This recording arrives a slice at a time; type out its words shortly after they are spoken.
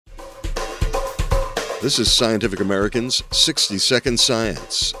This is Scientific American's 60-Second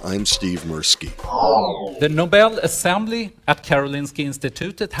Science. I'm Steve Mirsky. The Nobel Assembly at Karolinska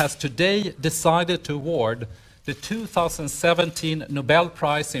Institutet has today decided to award the 2017 Nobel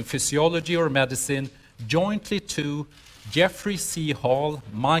Prize in Physiology or Medicine jointly to Jeffrey C. Hall,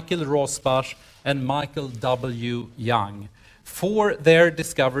 Michael Rosbash, and Michael W. Young for their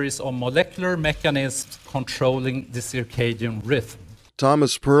discoveries of molecular mechanisms controlling the circadian rhythm.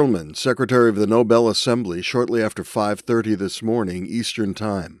 Thomas Perlman, Secretary of the Nobel Assembly, shortly after 5:30 this morning, Eastern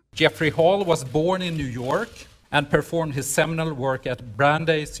Time. Jeffrey Hall was born in New York and performed his seminal work at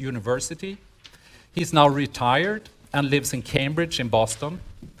Brandeis University. He's now retired and lives in Cambridge in Boston.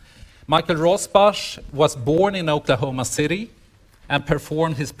 Michael Rosbash was born in Oklahoma City and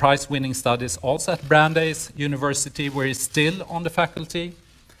performed his prize-winning studies also at Brandeis University, where he's still on the faculty.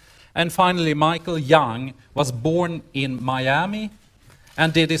 And finally, Michael Young was born in Miami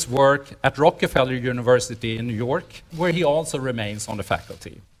and did his work at Rockefeller University in New York, where he also remains on the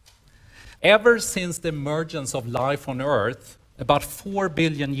faculty. Ever since the emergence of life on Earth, about 4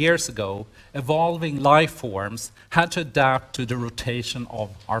 billion years ago, evolving life forms had to adapt to the rotation of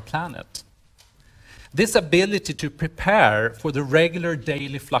our planet. This ability to prepare for the regular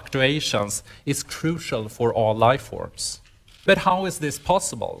daily fluctuations is crucial for all life forms. But how is this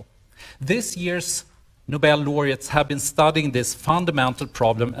possible? This year's Nobel laureates have been studying this fundamental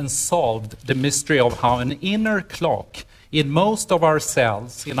problem and solved the mystery of how an inner clock in most of our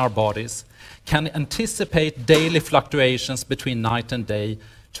cells in our bodies can anticipate daily fluctuations between night and day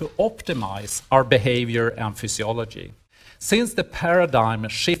to optimize our behavior and physiology. Since the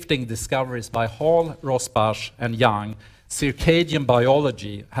paradigm-shifting discoveries by Hall, Rosbash, and Young, circadian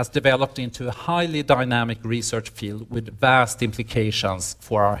biology has developed into a highly dynamic research field with vast implications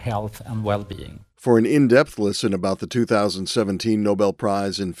for our health and well-being. For an in-depth listen about the 2017 Nobel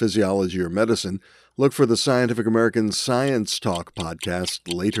Prize in Physiology or Medicine, look for the Scientific American Science Talk podcast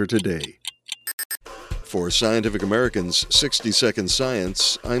later today. For Scientific American's 60-Second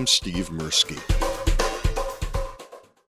Science, I'm Steve Mirsky.